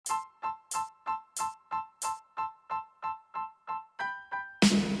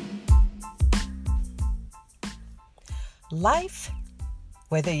Life,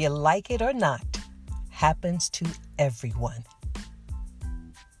 whether you like it or not, happens to everyone.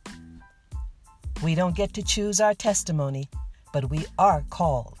 We don't get to choose our testimony, but we are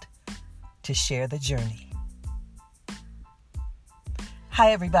called to share the journey.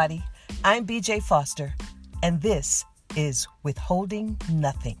 Hi, everybody. I'm BJ Foster, and this is Withholding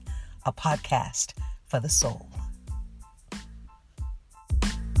Nothing, a podcast for the soul.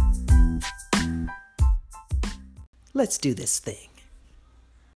 Let's do this thing.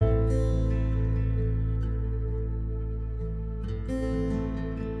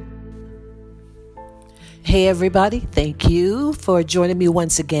 Hey everybody, thank you for joining me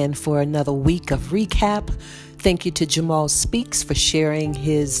once again for another week of recap. Thank you to Jamal Speaks for sharing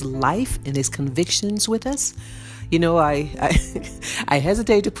his life and his convictions with us. You know, I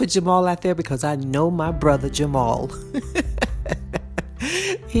hesitate to put Jamal out there because I know my brother Jamal.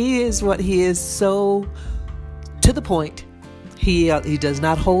 He is what he is, so to the point. He does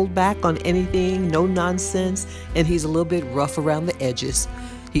not hold back on anything, no nonsense, and he's a little bit rough around the edges.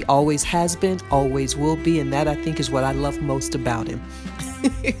 He always has been, always will be, and that I think is what I love most about him.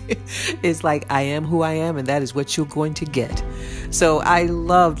 It's like, I am who I am, and that is what you're going to get. So I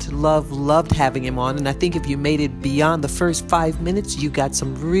loved having him on, and I think if you made it beyond the first 5 minutes, you got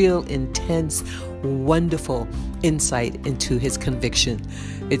some real intense, wonderful insight into his conviction.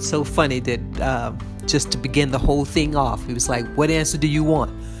 It's so funny that just to begin the whole thing off, he was like, "What answer do you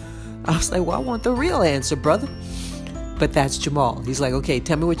want?" I was like, "Well, I want the real answer, brother." But that's Jamal. He's like, "Okay,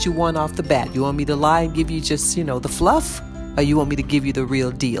 tell me what you want off the bat. You want me to lie and give you just, the fluff? Or you want me to give you the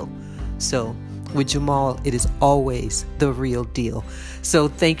real deal?" So with Jamal, it is always the real deal. So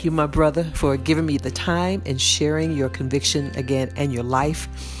thank you, my brother, for giving me the time and sharing your conviction again and your life.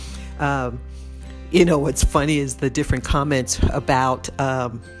 What's funny is the different comments about,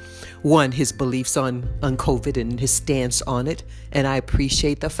 one, his beliefs on COVID and his stance on it. And I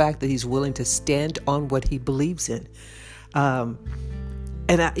appreciate the fact that he's willing to stand on what he believes in.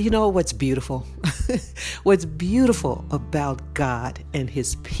 What's beautiful? What's beautiful about God and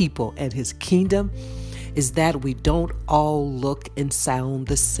his people and his kingdom is that we don't all look and sound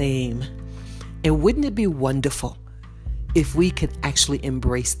the same. And wouldn't it be wonderful if we could actually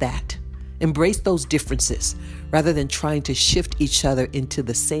embrace that? Embrace those differences rather than trying to shift each other into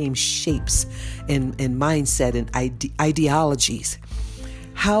the same shapes and mindset and ideologies.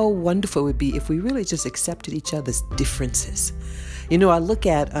 How wonderful it would be if we really just accepted each other's differences. I look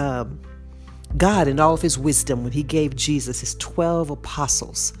at God in all of his wisdom when he gave Jesus his 12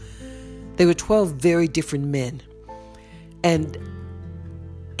 apostles. They were 12 very different men. And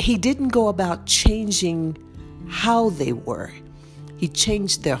he didn't go about changing how they were. He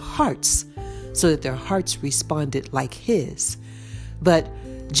changed their hearts so that their hearts responded like his. But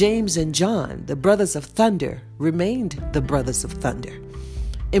James and John, the brothers of thunder, remained the brothers of thunder.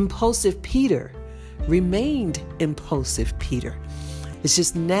 Impulsive Peter remained impulsive Peter. It's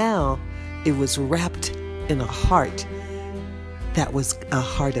just now it was wrapped in a heart that was a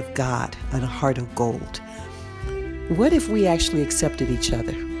heart of God and a heart of gold. What if we actually accepted each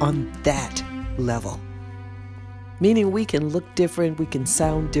other on that level? Meaning we can look different, we can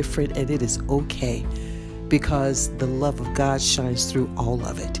sound different, and it is okay because the love of God shines through all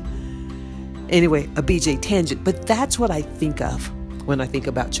of it. Anyway, a BJ tangent, but that's what I think of when I think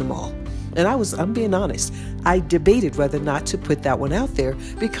about Jamal. And I'm being honest, I debated whether or not to put that one out there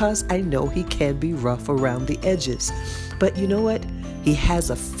because I know he can be rough around the edges. But you know what? He has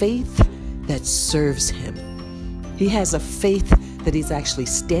a faith that serves him. He has a faith that he's actually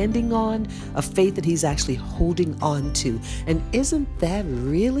standing on, a faith that he's actually holding on to. And isn't that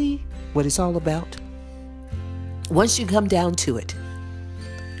really what it's all about? Once you come down to it,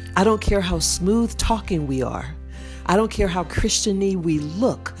 I don't care how smooth talking we are. I don't care how Christian-y we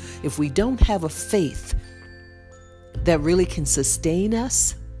look. If we don't have a faith that really can sustain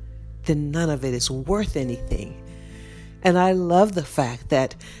us, then none of it is worth anything. And I love the fact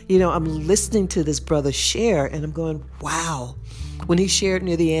that, I'm listening to this brother share and I'm going, wow. When he shared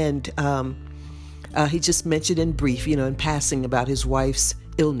near the end, he just mentioned in brief, in passing about his wife's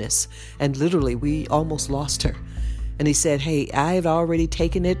illness. And literally, we almost lost her. And he said, "Hey, I have already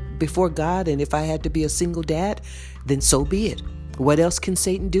taken it before God. And if I had to be a single dad, then so be it. What else can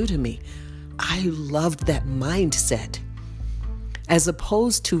Satan do to me?" I loved that mindset. As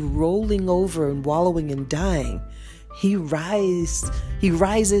opposed to rolling over and wallowing and dying, he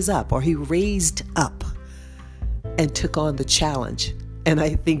rises up, or he raised up and took on the challenge. And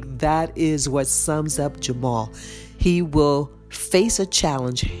I think that is what sums up Jamal. He will face a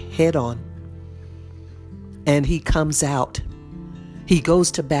challenge head on, and he goes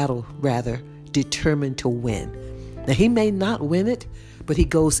to battle, determined to win. Now, he may not win it, but he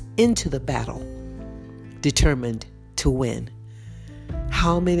goes into the battle determined to win.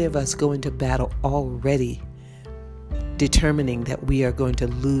 How many of us go into battle already determining that we are going to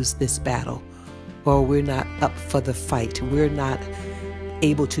lose this battle, or we're not up for the fight? We're not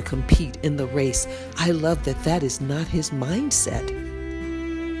able to compete in the race. I love that that is not his mindset.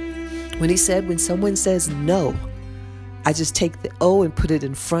 When he said, when someone says no, I just take the O and put it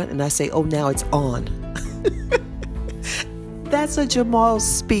in front and I say, oh, now it's on. That's a Jamal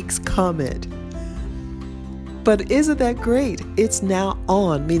Speaks comment. But isn't that great? It's now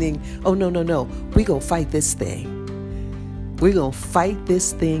on, meaning, oh, no. We're going to fight this thing. We're going to fight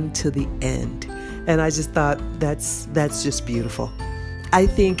this thing to the end. And I just thought that's just beautiful. I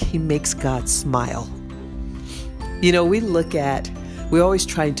think he makes God smile. You know, we're always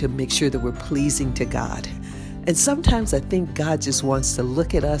trying to make sure that we're pleasing to God. And sometimes I think God just wants to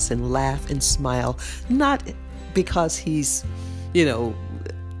look at us and laugh and smile, not because he's,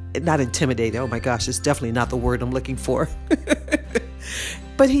 not intimidated. Oh my gosh, it's definitely not the word I'm looking for.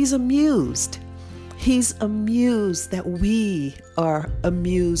 But he's amused. He's amused that we are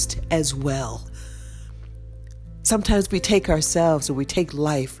amused as well. Sometimes we take ourselves or we take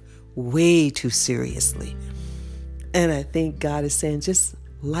life way too seriously. And I think God is saying, just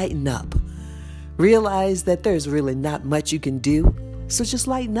lighten up. Realize that there's really not much you can do. So just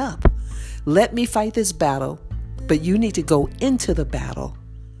lighten up. Let me fight this battle, but you need to go into the battle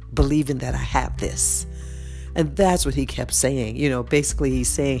believing that I have this. And that's what he kept saying. Basically he's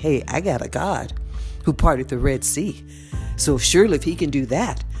saying, hey, I got a God who parted the Red Sea. So surely if he can do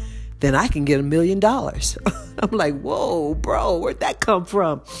that, then I can get $1 million. I'm like, whoa, bro, where'd that come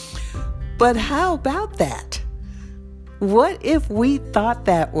from? But how about that? What if we thought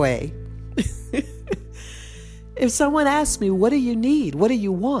that way? If someone asked me, what do you need? What do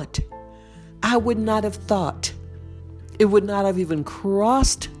you want? I would not have thought. It would not have even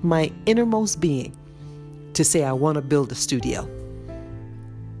crossed my innermost being to say, I want to build a studio.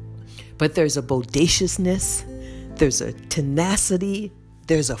 But there's a bodaciousness, there's a tenacity,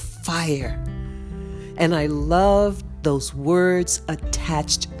 there's a fire. And I love those words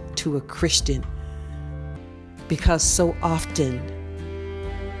attached to a Christian, because so often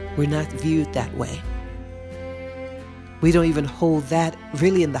we're not viewed that way. We don't even hold that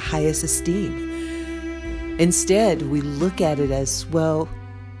really in the highest esteem. Instead, we look at it as, well,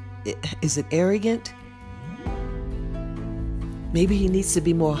 is it arrogant? Maybe he needs to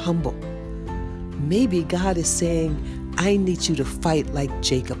be more humble. Maybe God is saying, I need you to fight like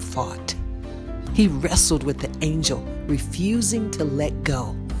Jacob fought. He wrestled with the angel, refusing to let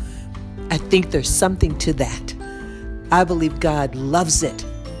go. I think there's something to that. I believe God loves it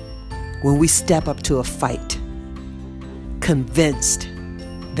when we step up to a fight, convinced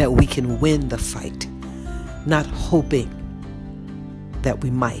that we can win the fight, not hoping that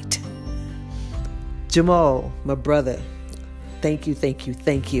we might. Jamal, my brother, thank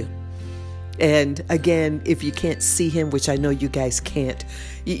you. And again, if you can't see him, which I know you guys can't,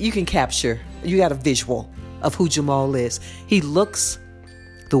 you can capture, you got a visual of who Jamal is. He looks,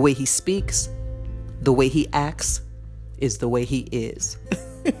 the way he speaks, the way he acts is the way he is.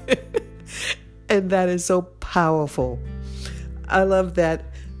 And that is so powerful. I love that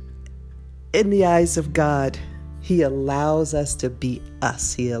in the eyes of God, he allows us to be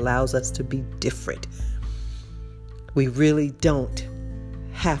us. He allows us to be different. We really don't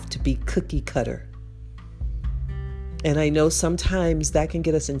have to be cookie cutter. And I know sometimes that can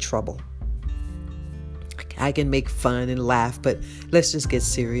get us in trouble. I can make fun and laugh, but let's just get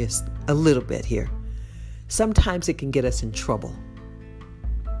serious a little bit here. Sometimes it can get us in trouble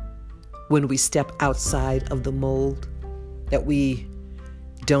when we step outside of the mold, that we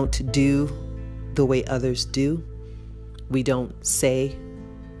don't do the way others do. We don't say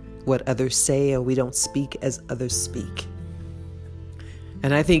what others say, or we don't speak as others speak.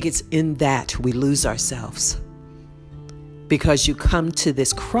 And I think it's in that we lose ourselves, because you come to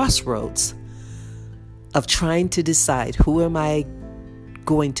this crossroads of trying to decide, who am I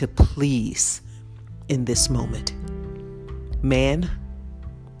going to please in this moment? Man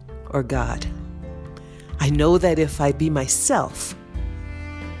or God? I know that if I be myself,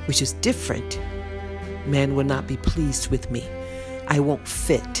 which is different, man will not be pleased with me. I won't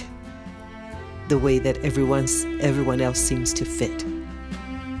fit the way that everyone else seems to fit.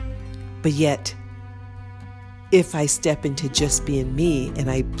 But yet, if I step into just being me and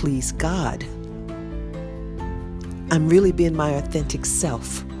I please God, I'm really being my authentic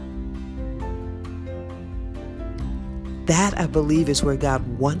self. That, I believe, is where God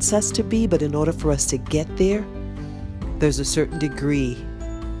wants us to be. But in order for us to get there, there's a certain degree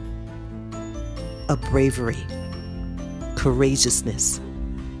of bravery courageousness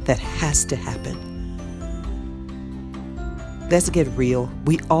that has to happen. Let's get real.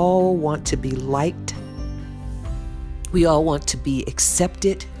 We all want to be liked. We all want to be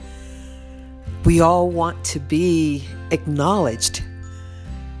accepted. We all want to be acknowledged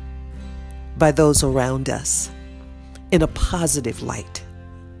by those around us in a positive light.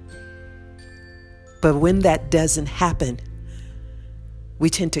 But when that doesn't happen, we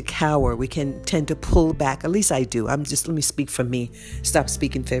tend to cower. We can tend to pull back. At least I do. Let me speak for me. Stop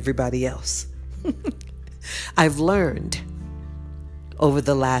speaking for everybody else. I've learned over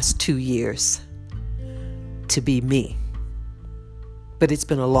the last 2 years to be me. But it's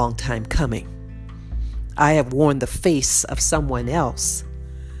been a long time coming. I have worn the face of someone else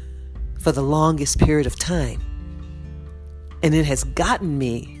for the longest period of time. And it has gotten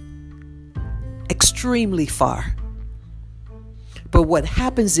me extremely far. But what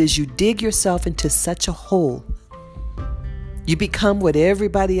happens is you dig yourself into such a hole. You become what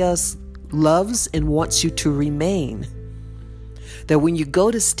everybody else loves and wants you to remain. That when you go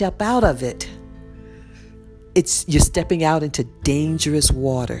to step out of it, you're stepping out into dangerous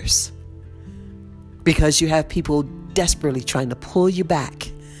waters. Because you have people desperately trying to pull you back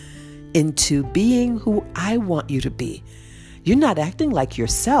into being who I want you to be. You're not acting like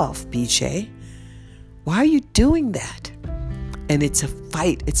yourself, BJ. Why are you doing that? And it's a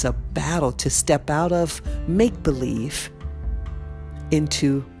fight, it's a battle to step out of make-believe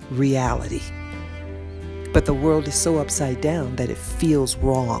into reality. But the world is so upside down that it feels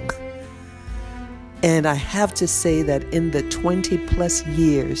wrong. And I have to say that in the 20 plus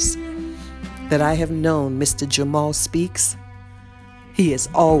years that I have known Mr. Jamal Speaks, he has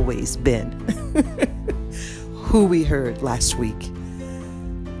always been who we heard last week.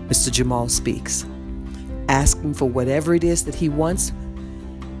 Mr. Jamal Speaks, asking for whatever it is that he wants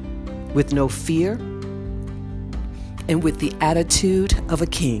with no fear and with the attitude of a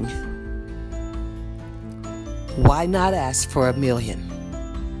king. Why not ask for $1 million?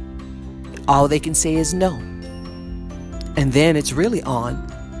 All they can say is no. And then it's really on,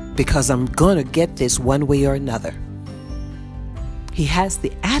 because I'm going to get this one way or another. He has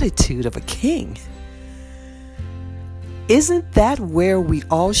the attitude of a king. Isn't that where we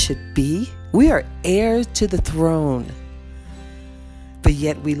all should be? We are heirs to the throne, but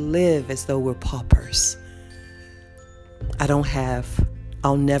yet we live as though we're paupers. I don't have,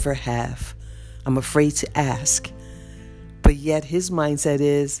 I'll never have. I'm afraid to ask. But yet his mindset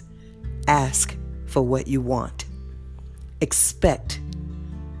is, ask for what you want. Expect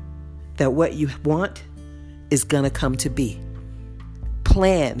that what you want is going to come to be.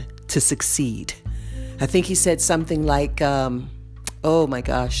 Plan to succeed. I think he said something like, oh my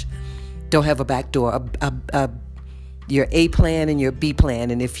gosh, don't have a back door. Your A plan and your B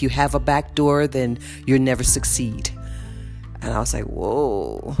plan. And if you have a back door, then you'll never succeed. And I was like,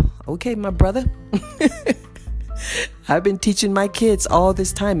 whoa, okay, my brother. I've been teaching my kids all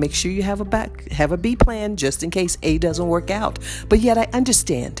this time. Make sure you have a B plan just in case A doesn't work out. But yet I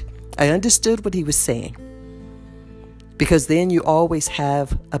understand. I understood what he was saying. Because then you always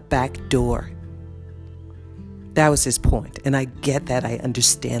have a back door. That was his point. And I get that. I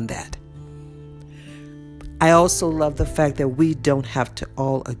understand that. I also love the fact that we don't have to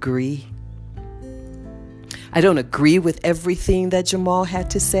all agree. I don't agree with everything that Jamal had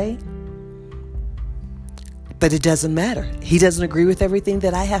to say. But it doesn't matter. He doesn't agree with everything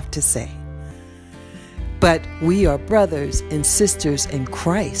that I have to say. But we are brothers and sisters in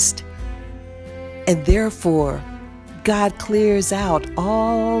Christ. And therefore, God clears out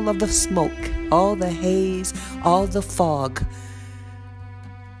all of the smoke, all the haze, all the fog.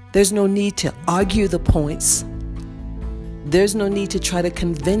 There's no need to argue the points. There's no need to try to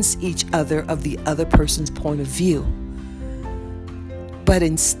convince each other of the other person's point of view. But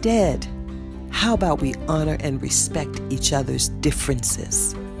instead, how about we honor and respect each other's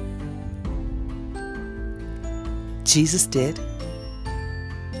differences? Jesus did.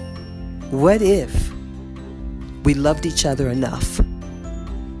 What if we loved each other enough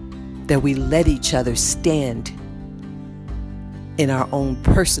that we let each other stand in our own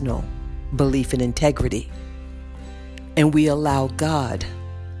personal belief and integrity, and we allow God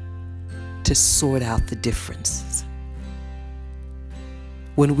to sort out the differences?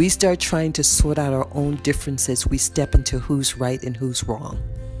 When we start trying to sort out our own differences, we step into who's right and who's wrong.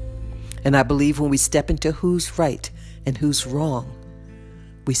 And I believe when we step into who's right and who's wrong,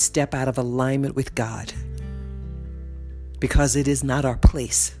 we step out of alignment with God, because it is not our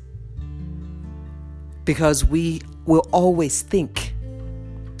place. Because we will always think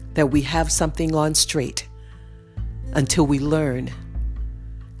that we have something on straight until we learn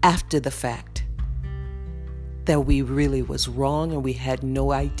after the fact that we really was wrong and we had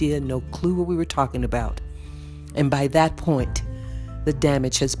no idea, no clue what we were talking about. And by that point, the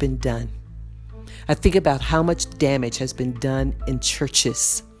damage has been done. I think about how much damage has been done in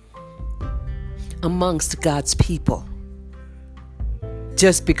churches amongst God's people,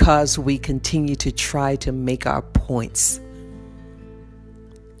 just because we continue to try to make our points.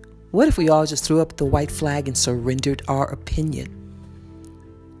 What if we all just threw up the white flag and surrendered our opinion?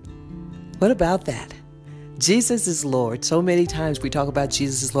 What about that? Jesus is Lord. So many times we talk about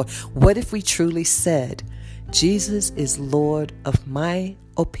Jesus is Lord. What if we truly said, Jesus is Lord of my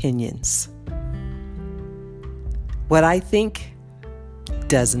opinions? What I think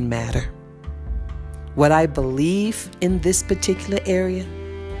doesn't matter. What I believe in this particular area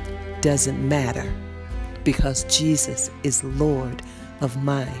doesn't matter, because Jesus is Lord of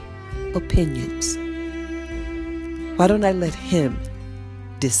my opinions. Why don't I let him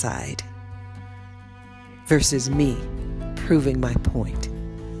decide versus me proving my point?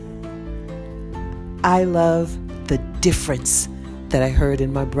 I love the difference that I heard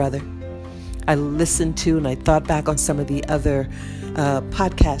in my brother. I listened to and I thought back on some of the other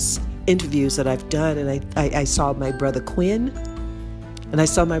podcast interviews that I've done, and I saw my brother Quinn and I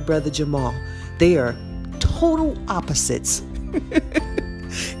saw my brother Jamal. They are total opposites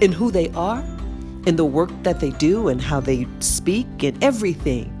in who they are, in the work that they do and how they speak and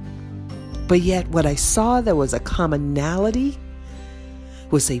everything. But yet what I saw that was a commonality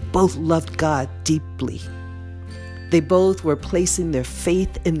was they both loved God deeply. They both were placing their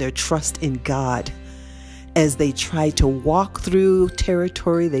faith and their trust in God as they tried to walk through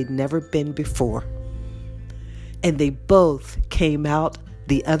territory they'd never been before. And they both came out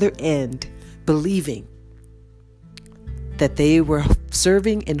the other end believing that they were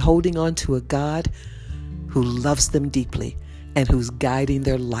serving and holding on to a God who loves them deeply and who's guiding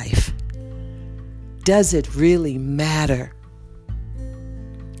their life. Does it really matter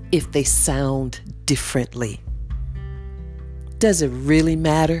if they sound differently? Does it really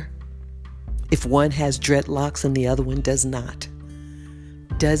matter if one has dreadlocks and the other one does not?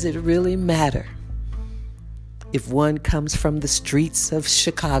 Does it really matter if one comes from the streets of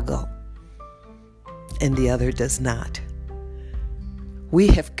Chicago and the other does not? We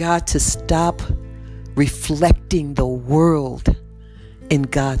have got to stop reflecting the world in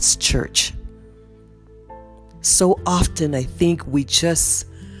God's church. So often I think we just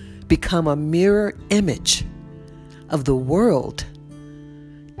become a mirror image of the world,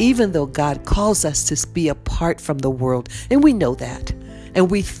 even though God calls us to be apart from the world. And we know that,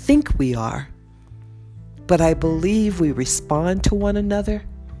 and we think we are. But I believe we respond to one another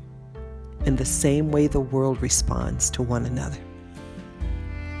in the same way the world responds to one another.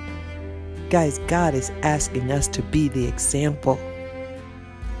 Guys, God is asking us to be the example.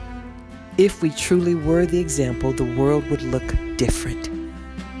 If we truly were the example, the world would look different.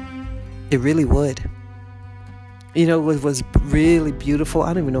 It really would. You know, what was really beautiful,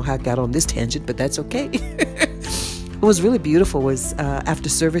 I don't even know how I got on this tangent, but that's okay. What was really beautiful was after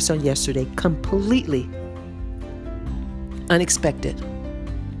service on yesterday, completely unexpected.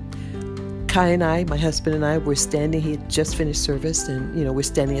 Kai and I, my husband and I, were standing. He had just finished service, and we're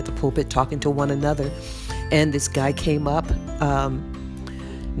standing at the pulpit talking to one another. And this guy came up,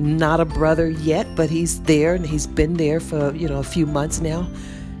 not a brother yet, but he's there, and he's been there for a few months now.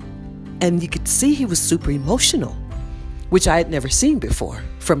 And you could see he was super emotional, which I had never seen before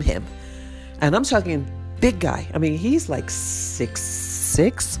from him. And I'm talking big guy. I mean, he's like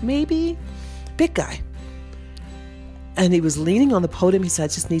 6'6", maybe, big guy. And he was leaning on the podium. He said, "I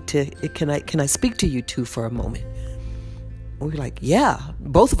just need to, can I speak to you two for a moment?" We were like, yeah.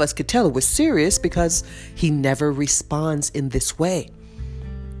 Both of us could tell it was serious because he never responds in this way.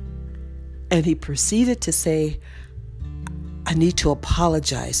 And he proceeded to say, "I need to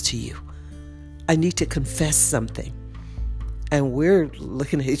apologize to you. I need to confess something." And we're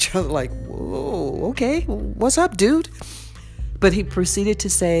looking at each other like, whoa, okay, what's up, dude? But he proceeded to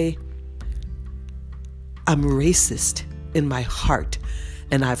say, "I'm racist in my heart,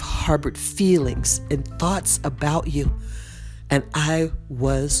 and I've harbored feelings and thoughts about you, and I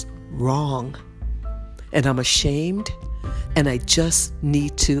was wrong, and I'm ashamed, and I just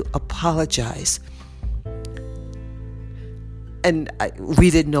need to apologize." And we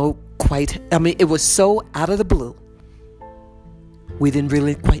didn't know quite, it was so out of the blue. We didn't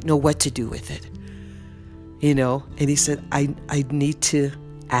really quite know what to do with it, and he said, I need to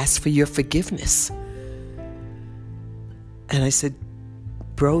ask for your forgiveness. And I said,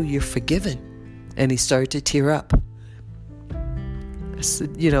 "Bro, you're forgiven." And he started to tear up. I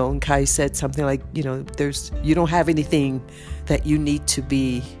said, and Kai said something like, you don't have anything that you need to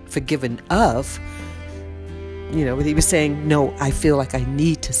be forgiven of. he was saying, no, I feel like I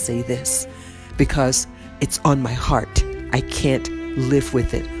need to say this because it's on my heart. I can't live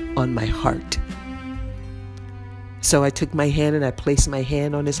with it on my heart. So I took my hand and I placed my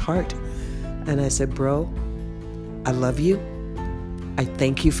hand on his heart. And I said, bro, I love you. I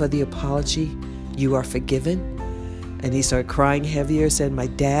thank you for the apology. You are forgiven. And he started crying heavier, said, my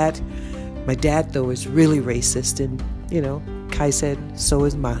dad though is really racist. And, Kai said, so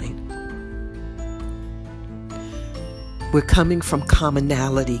is mine. We're coming from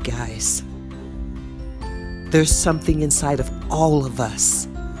commonality, guys. There's something inside of all of us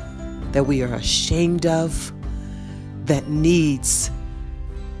that we are ashamed of, that needs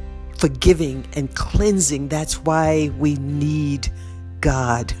forgiving and cleansing. That's why we need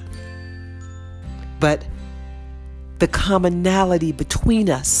God. But the commonality between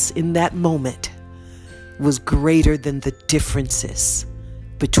us in that moment was greater than the differences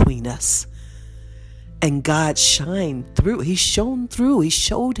between us. And God shined through. He shone through. He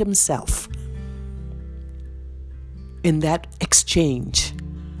showed himself in that exchange.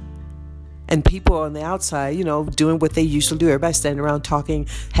 And people on the outside, doing what they usually do, everybody standing around talking,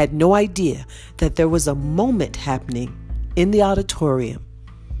 had no idea that there was a moment happening in the auditorium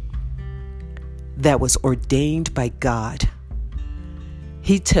that was ordained by God.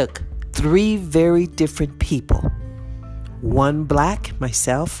 He took 3 very different people, one black,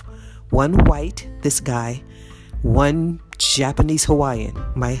 myself, one white, this guy, one Japanese Hawaiian,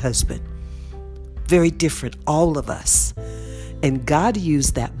 my husband. Very different, all of us. And God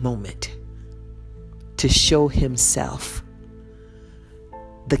used that moment to show himself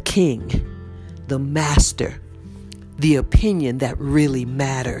the king, the master, the opinion that really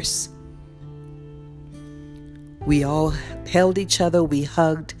matters. We all held each other, we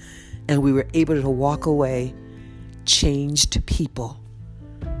hugged, and we were able to walk away changed people.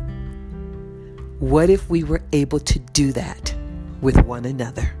 What if we were able to do that with one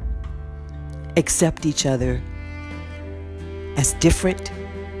another? Accept each other as different,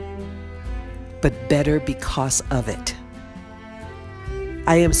 but better because of it.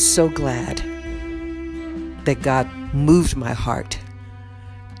 I am so glad that God moved my heart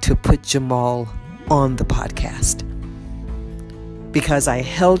to put Jamal on the podcast, because I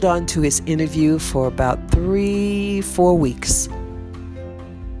held on to his interview for about 3-4 weeks,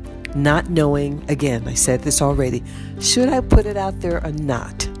 not knowing, again, I said this already, should I put it out there or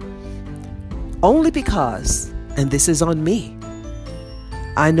not? Only because, and this is on me,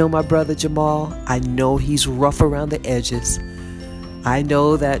 I know my brother Jamal. I know he's rough around the edges. I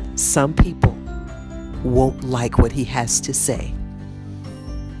know that some people won't like what he has to say.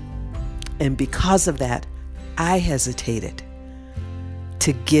 And because of that, I hesitated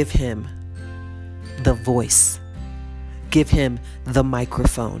to give him the voice, give him the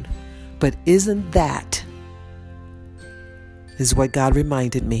microphone. But isn't that, is what God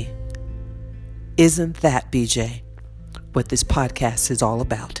reminded me, isn't that, BJ, what this podcast is all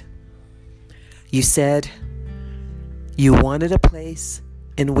about? You said you wanted a place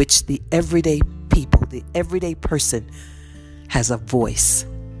in which the everyday people, the everyday person has a voice.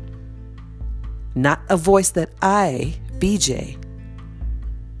 Not a voice that I, BJ,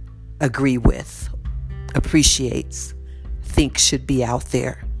 agree with, appreciates, think should be out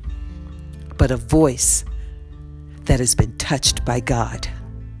there, but a voice that has been touched by God.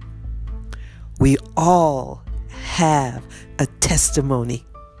 We all have a testimony,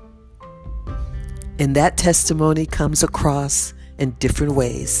 and that testimony comes across in different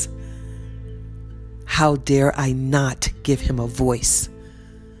ways. How dare I not give him a voice?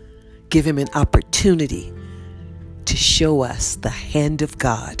 Give him an opportunity to show us the hand of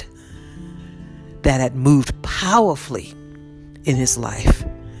God that had moved powerfully in his life.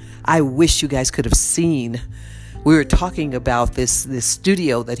 I wish you guys could have seen. We were talking about this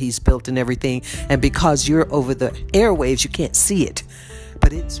studio that he's built and everything, and because you're over the airwaves, you can't see it,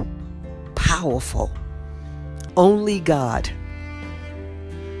 but it's powerful. Only God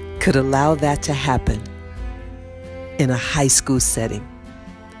could allow that to happen in a high school setting.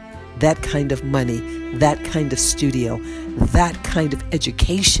 That kind of money, that kind of studio, that kind of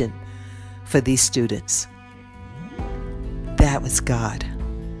education for these students. That was God.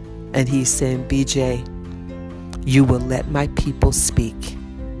 And he's saying, BJ, you will let my people speak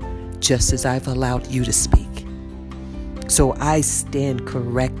just as I've allowed you to speak. So I stand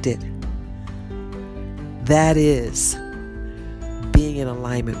corrected. That is being in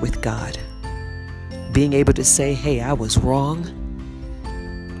alignment with God. Being able to say, hey, I was wrong.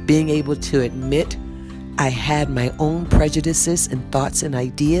 Being able to admit I had my own prejudices and thoughts and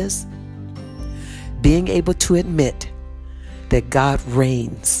ideas. Being able to admit that God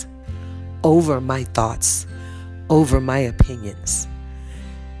reigns over my thoughts, over my opinions.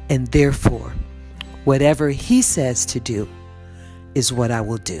 And therefore, whatever He says to do is what I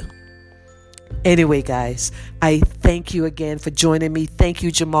will do. Anyway, guys, I thank you again for joining me. Thank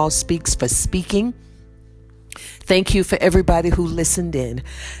you, Jamal Speaks, for speaking. Thank you for everybody who listened in.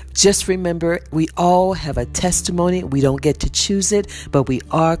 Just remember, we all have a testimony. We don't get to choose it, but we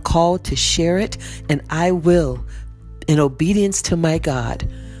are called to share it. And I will, in obedience to my God,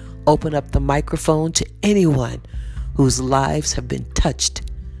 open up the microphone to anyone whose lives have been touched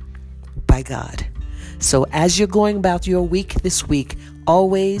by God. So as you're going about your week this week,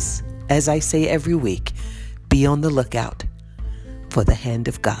 always, as I say every week, be on the lookout for the hand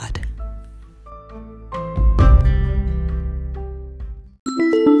of God.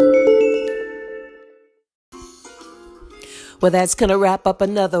 Well, that's going to wrap up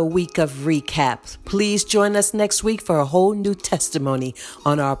another week of recaps. Please join us next week for a whole new testimony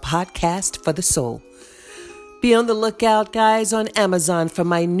on our podcast for the soul. Be on the lookout, guys, on Amazon for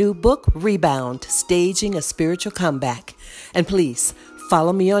my new book, Rebound, Staging a Spiritual Comeback. And please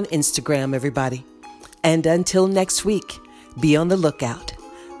follow me on Instagram, everybody. And until next week, be on the lookout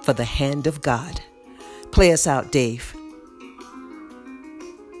for the hand of God. Play us out, Dave.